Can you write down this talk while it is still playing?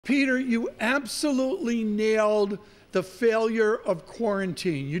Peter, you absolutely nailed the failure of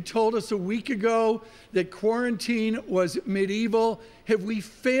quarantine. You told us a week ago that quarantine was medieval. Have we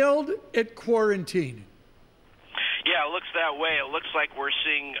failed at quarantine? Yeah, it looks that way. It looks like we're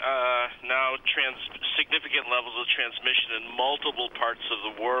seeing now significant levels of transmission in multiple parts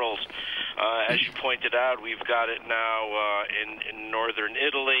of the world. As you pointed out, we've got it now in northern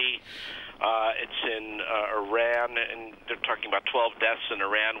Italy. It's in Iran, and they're talking about 12 deaths in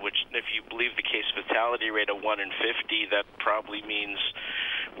Iran, which, if you believe the case fatality rate of 1 in 50, that probably means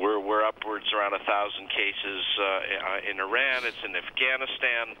we're upwards around 1,000 cases in Iran. It's in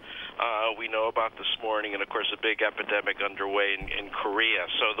Afghanistan. We know about this morning, and of course, a big epidemic underway in Korea.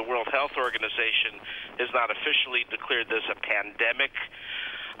 So the World Health Organization has not officially declared this a pandemic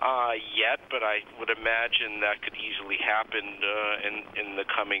yet, but I would imagine that could easily happen in the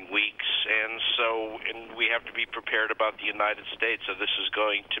coming weeks. And we have to be prepared about the United States. So this is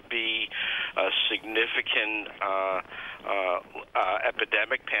going to be a significant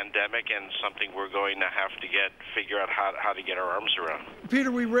epidemic, pandemic, and something we're going to have to figure out how to get our arms around.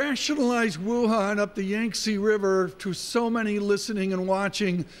 Peter, we rationalize Wuhan up the Yangtze River to so many listening and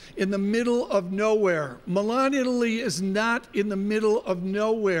watching in the middle of nowhere. Milan, Italy is not in the middle of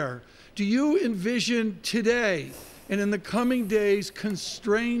nowhere. Do you envision today and in the coming days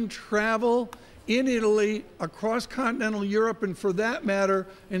constrained travel in Italy, across continental Europe, and for that matter,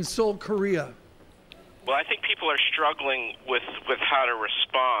 in Seoul, Korea? Well, I think people are struggling with how to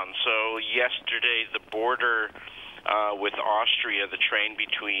respond. So yesterday, the border with Austria, the train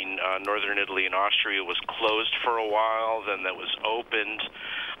between northern Italy and Austria was closed for a while, then that was opened.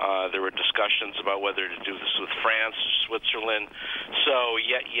 There were discussions about whether to do this with France, Switzerland. So,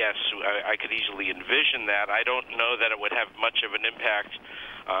 yes, I could easily envision that. I don't know that it would have much of an impact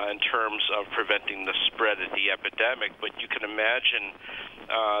in terms of preventing the spread of the epidemic, but you can imagine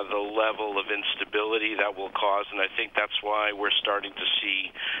the level of instability that will cause, and I think that's why we're starting to see,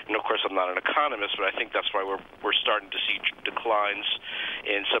 and of course I'm not an economist, but I think that's why we're starting to see declines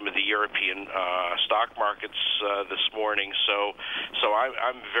in some of the European stock markets this morning. So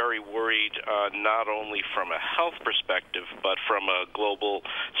I'm very worried, not only from a health perspective, but from a global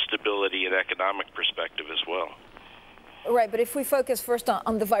stability and economic perspective as well. Right, but if we focus first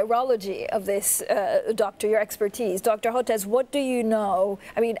on the virology of this, doctor, your expertise, Dr. Hotez, what do you know?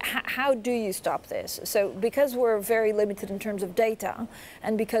 I mean, how do you stop this? So because we're very limited in terms of data,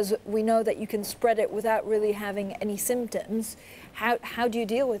 and because we know that you can spread it without really having any symptoms, how do you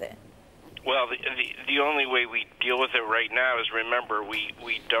deal with it? Well, the only way we deal with it right now is, remember,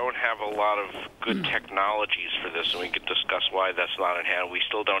 we don't have a lot of good technologies for this, and we could discuss why that's not in hand. We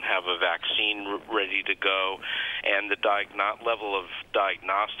still don't have a vaccine ready to go, and the level of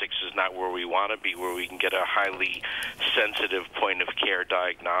diagnostics is not where we want to be, where we can get a highly sensitive point-of-care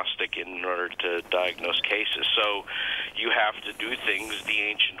diagnostic in order to diagnose cases. So you have to do things the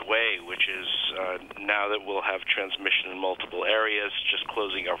ancient way, which is now that we'll have transmission in multiple areas, just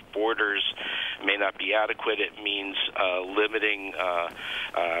closing our borders may not be adequate. It means limiting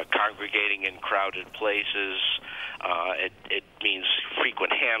congregating in crowded places. It means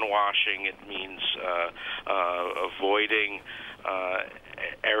frequent hand washing. It means avoiding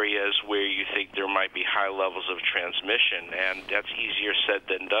areas where you think there might be high levels of transmission, and that's easier said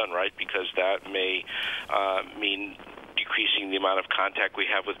than done, right? Because that may mean decreasing the amount of contact we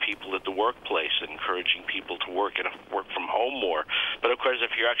have with people at the workplace, encouraging people to work from home more. But of course,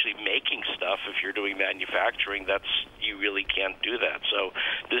 if you're actually making stuff, if you're doing manufacturing, you really can't do that. So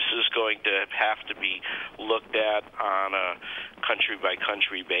this is going to have to be looked at on a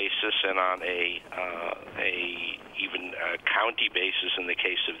country-by-country basis and on even a county basis in the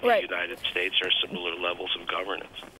case of the United States, or similar levels of governance.